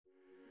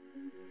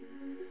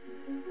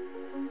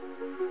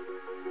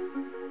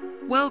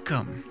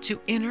Welcome to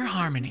Inner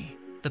Harmony,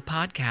 the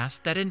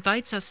podcast that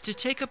invites us to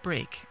take a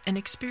break and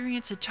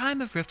experience a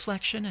time of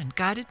reflection and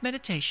guided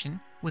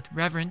meditation with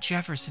Reverend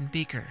Jefferson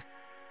Beaker.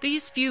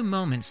 These few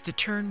moments to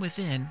turn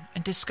within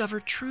and discover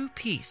true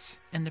peace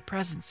in the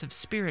presence of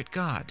Spirit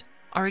God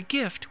are a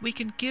gift we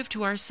can give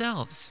to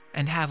ourselves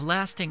and have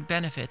lasting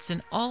benefits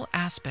in all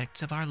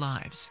aspects of our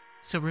lives.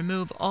 So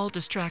remove all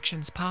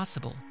distractions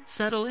possible,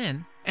 settle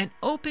in, and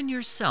open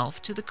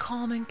yourself to the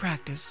calming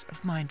practice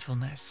of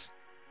mindfulness.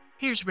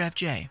 Here's Rev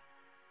J.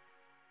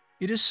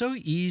 It is so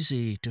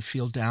easy to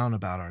feel down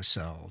about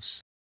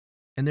ourselves,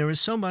 and there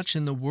is so much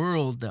in the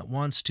world that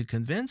wants to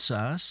convince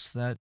us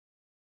that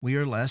we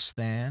are less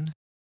than,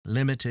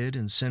 limited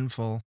and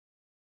sinful,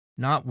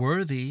 not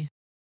worthy,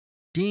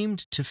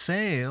 deemed to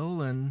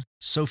fail, and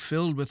so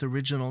filled with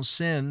original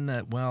sin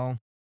that, well,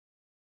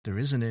 there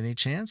isn't any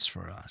chance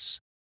for us.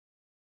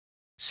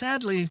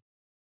 Sadly,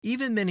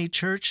 even many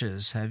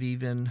churches have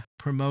even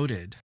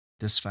promoted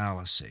this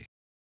fallacy.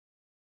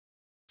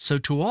 So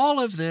to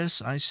all of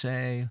this, I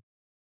say,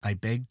 I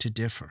beg to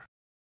differ,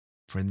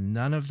 for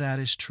none of that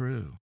is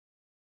true.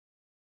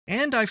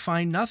 And I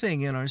find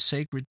nothing in our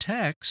sacred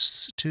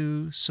texts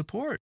to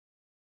support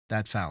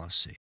that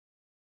fallacy.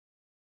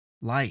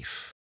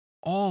 Life,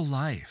 all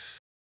life,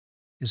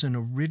 is an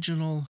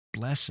original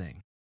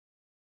blessing,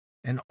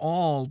 and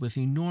all with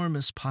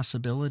enormous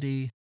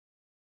possibility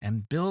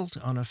and built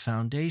on a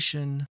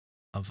foundation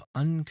of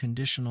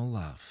unconditional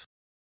love.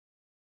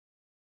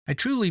 I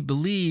truly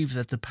believe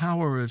that the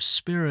power of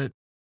Spirit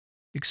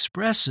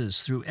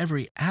expresses through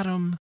every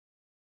atom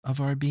of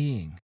our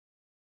being.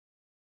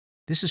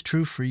 This is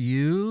true for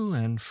you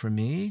and for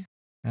me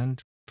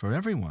and for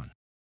everyone.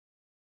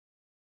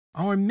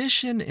 Our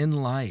mission in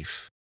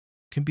life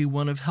can be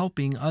one of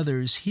helping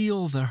others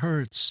heal the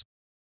hurts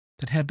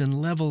that have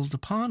been leveled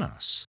upon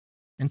us,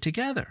 and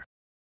together,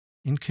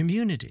 in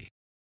community,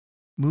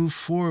 move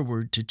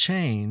forward to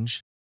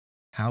change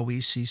how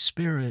we see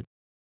Spirit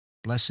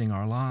blessing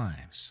our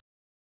lives.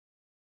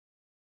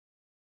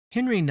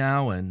 Henry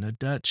Nouwen, a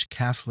Dutch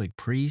Catholic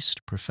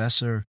priest,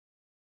 professor,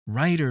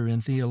 writer,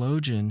 and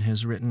theologian,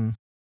 has written,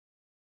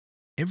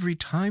 "Every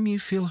time you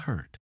feel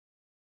hurt,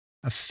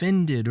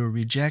 offended, or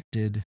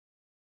rejected,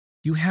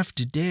 you have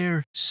to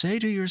dare say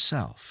to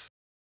yourself,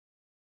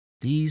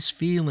 these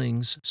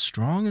feelings,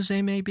 strong as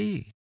they may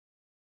be,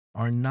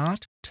 are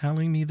not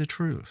telling me the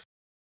truth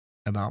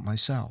about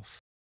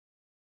myself.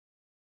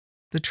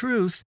 The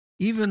truth,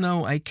 even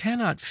though I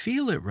cannot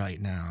feel it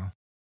right now,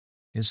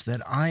 is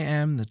that I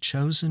am the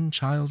chosen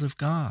child of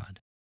God,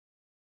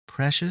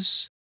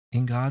 precious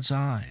in God's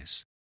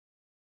eyes,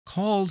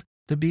 called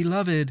the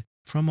beloved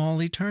from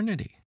all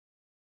eternity,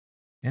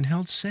 and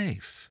held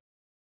safe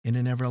in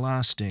an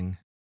everlasting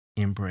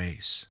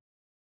embrace."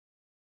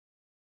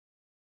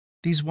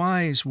 These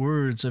wise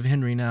words of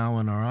Henry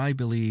Nouwen are, I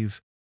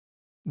believe,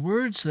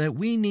 words that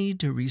we need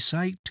to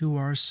recite to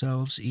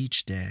ourselves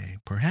each day,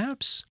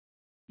 perhaps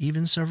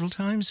even several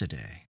times a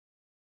day,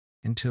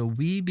 until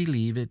we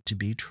believe it to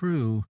be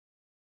true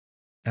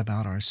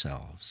about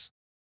ourselves.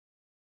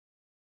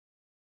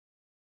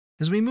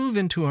 As we move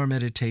into our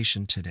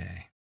meditation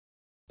today,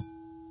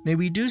 may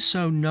we do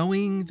so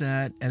knowing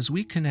that as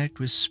we connect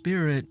with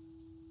Spirit,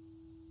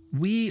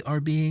 we are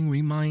being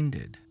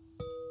reminded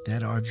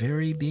that our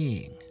very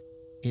being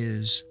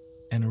is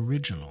an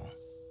original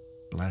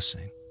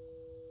blessing.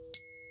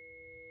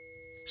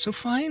 So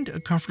find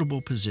a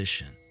comfortable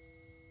position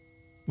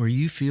where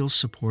you feel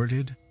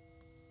supported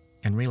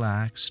and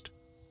relaxed,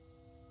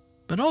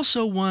 but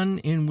also one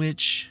in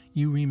which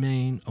you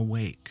remain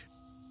awake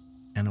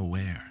and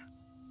aware.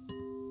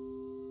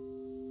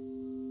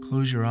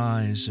 Close your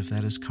eyes if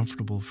that is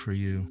comfortable for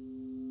you,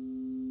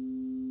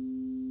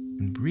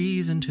 and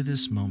breathe into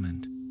this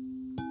moment,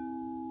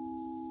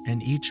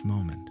 and each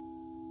moment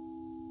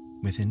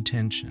with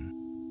intention.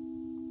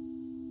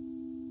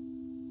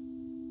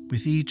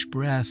 With each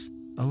breath,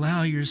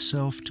 allow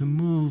yourself to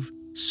move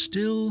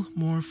still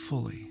more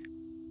fully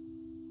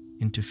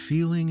into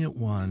feeling at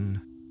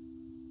one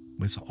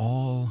with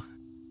all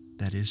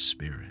that is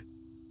Spirit.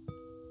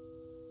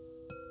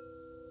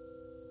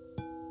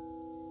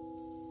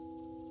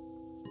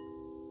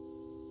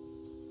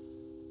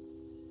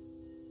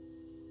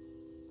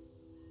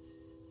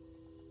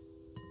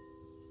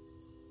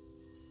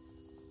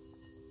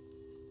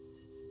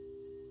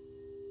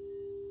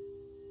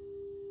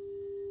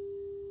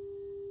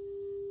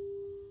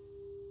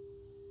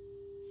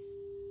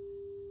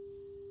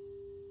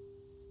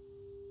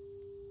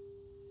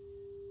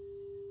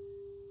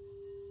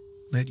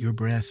 Let your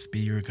breath be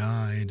your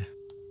guide.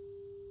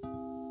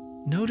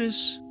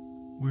 Notice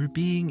where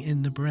being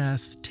in the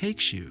breath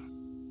takes you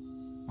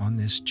on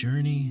this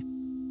journey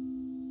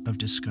of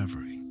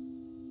discovery.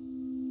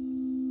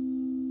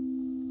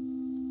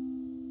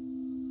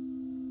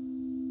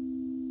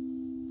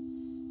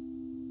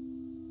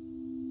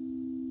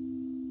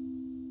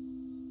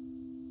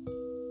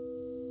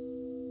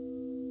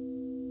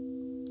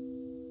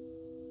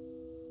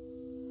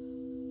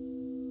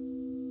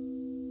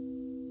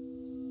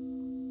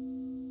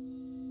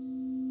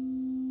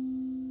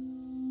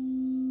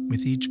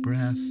 With each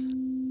breath,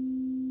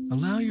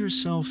 allow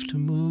yourself to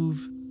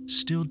move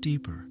still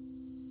deeper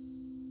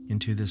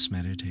into this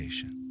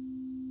meditation.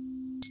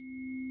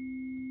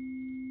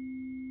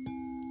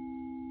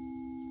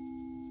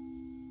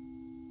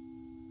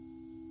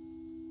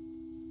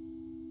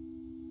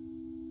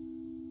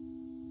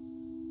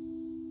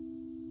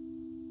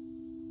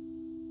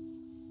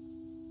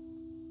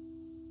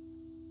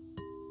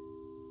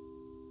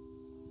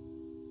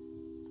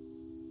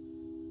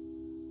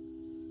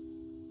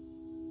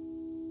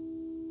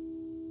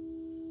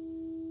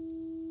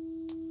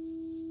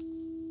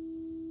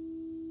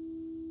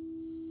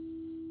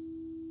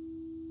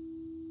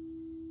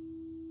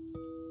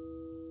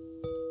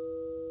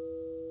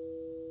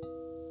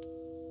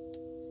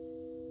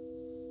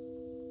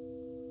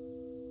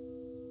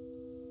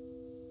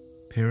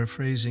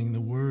 Paraphrasing the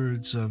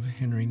words of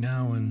Henry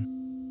Nouwen,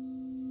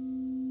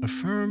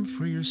 affirm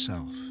for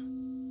yourself: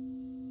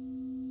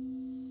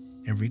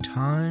 every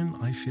time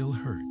I feel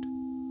hurt,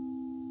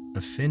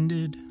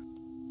 offended,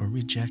 or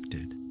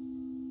rejected,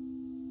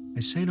 I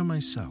say to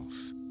myself,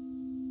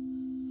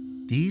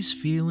 these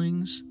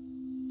feelings,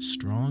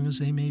 strong as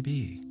they may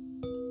be,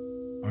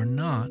 are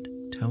not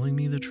telling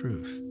me the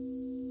truth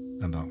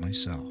about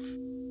myself.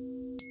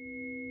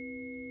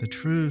 The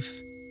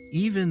truth,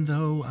 even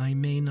though I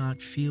may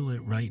not feel it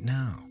right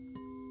now,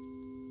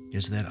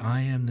 is that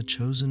I am the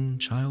chosen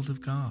child of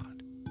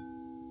God,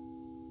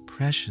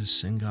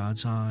 precious in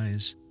God's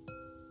eyes,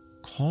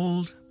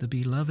 called the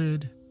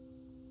beloved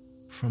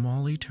from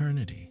all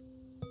eternity,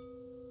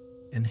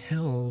 and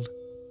held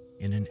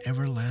in an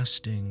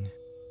everlasting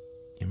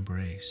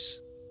embrace.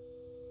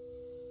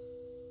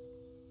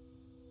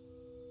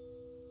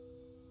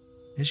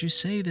 As you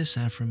say this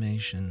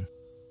affirmation,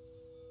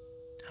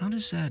 how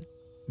does that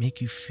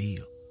make you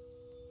feel?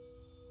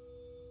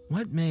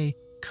 What may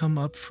come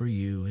up for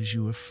you as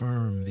you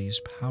affirm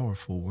these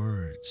powerful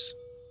words?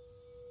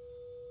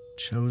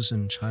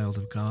 Chosen child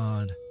of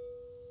God,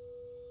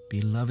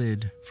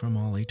 beloved from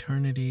all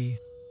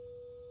eternity,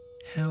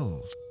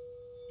 held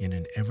in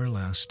an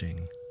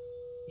everlasting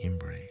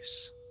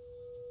embrace.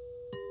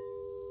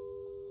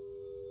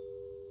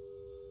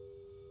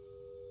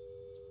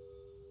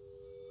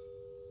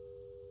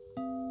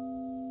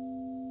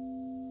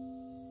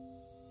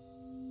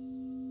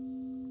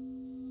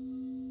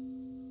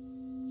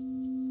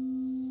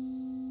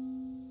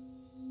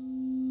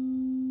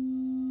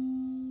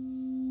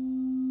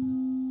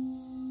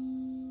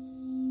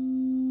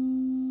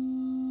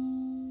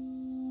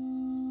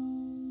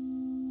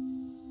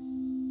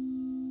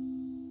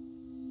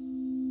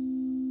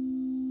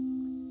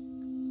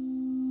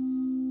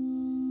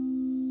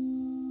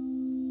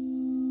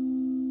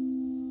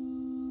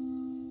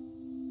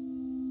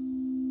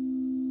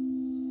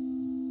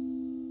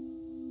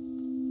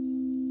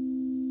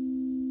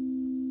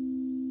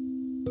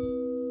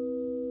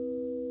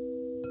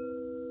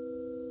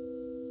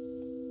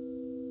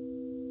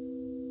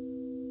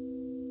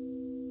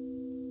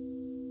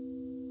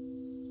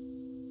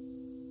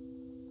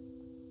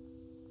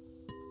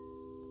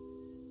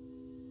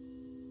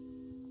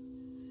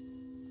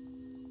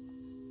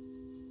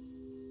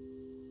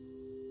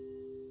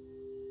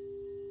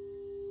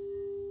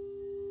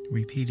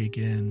 Repeat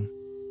again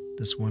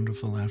this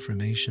wonderful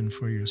affirmation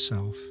for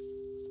yourself.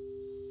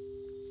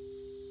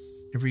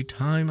 Every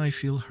time I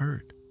feel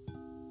hurt,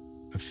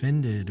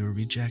 offended, or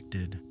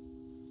rejected,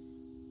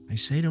 I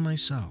say to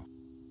myself,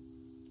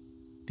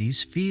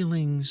 these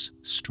feelings,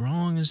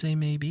 strong as they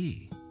may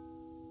be,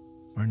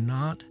 are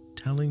not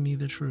telling me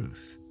the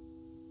truth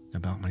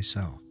about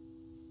myself.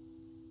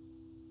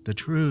 The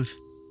truth,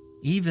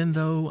 even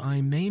though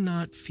I may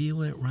not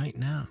feel it right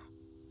now,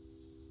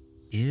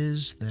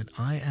 is that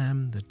I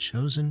am the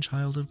chosen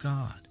child of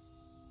God,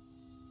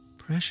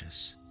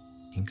 precious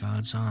in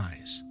God's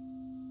eyes,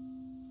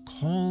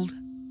 called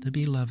the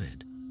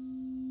beloved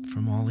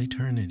from all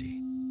eternity,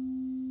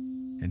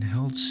 and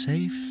held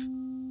safe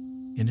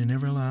in an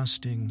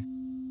everlasting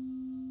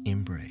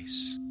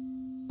embrace.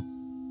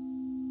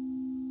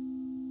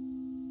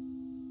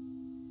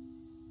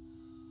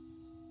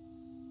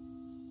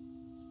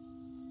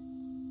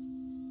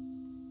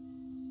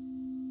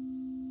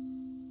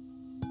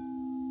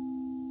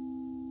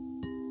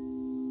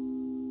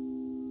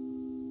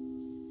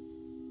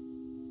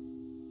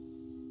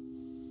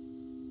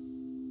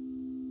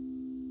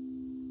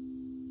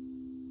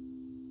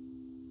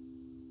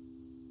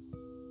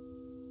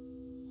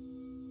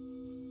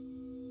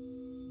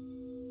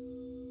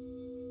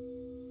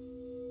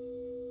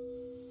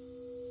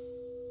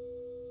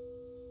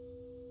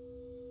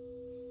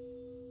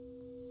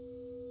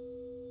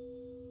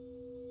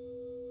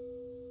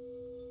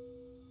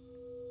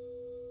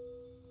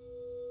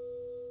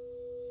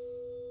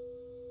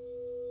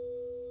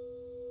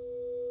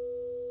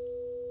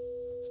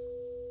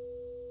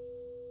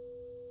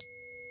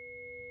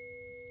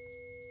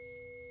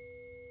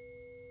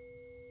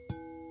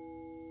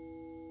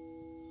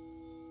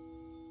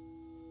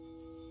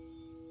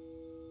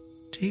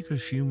 Take a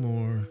few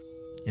more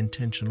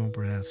intentional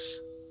breaths.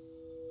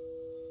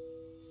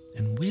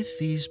 And with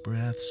these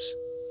breaths,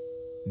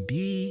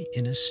 be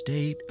in a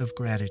state of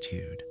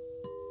gratitude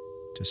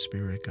to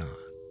Spirit God.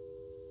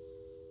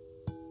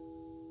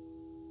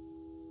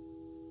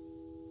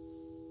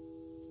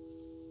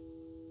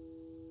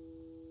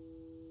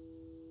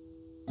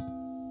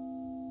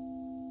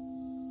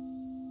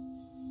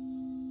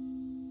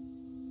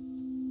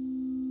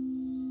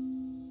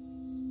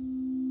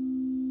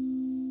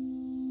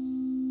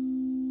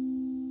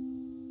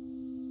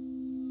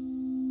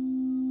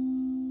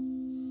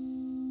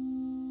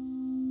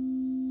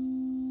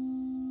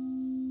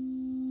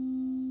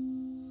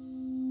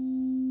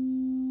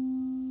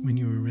 When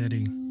you are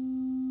ready,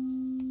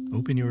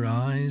 open your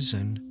eyes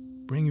and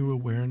bring your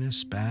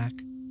awareness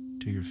back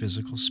to your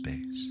physical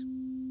space.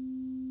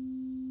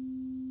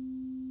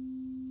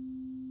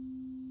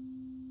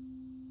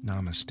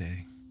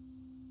 Namaste.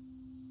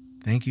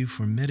 Thank you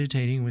for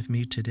meditating with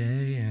me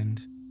today,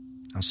 and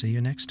I'll see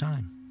you next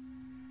time.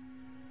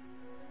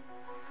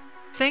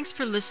 Thanks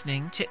for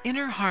listening to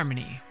Inner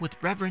Harmony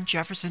with Reverend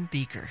Jefferson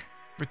Beaker.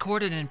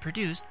 Recorded and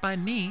produced by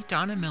me,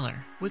 Donna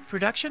Miller, with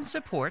production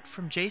support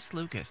from Jace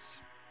Lucas.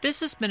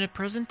 This has been a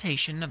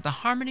presentation of the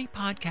Harmony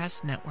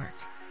Podcast Network,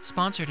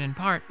 sponsored in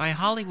part by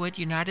Hollywood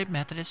United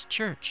Methodist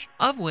Church,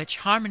 of which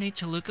Harmony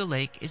Toluca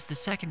Lake is the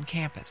second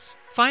campus.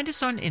 Find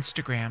us on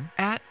Instagram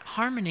at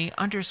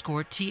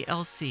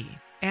Harmony_TLC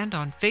and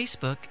on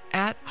Facebook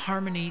at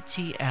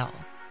HarmonyTL.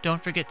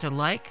 Don't forget to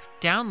like,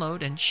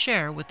 download, and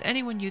share with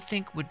anyone you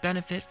think would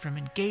benefit from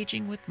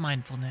engaging with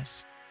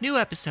mindfulness. New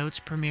episodes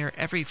premiere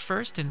every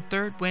first and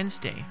third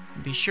Wednesday,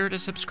 and be sure to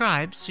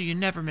subscribe so you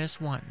never miss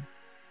one.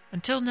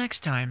 Until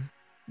next time,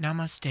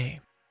 namaste.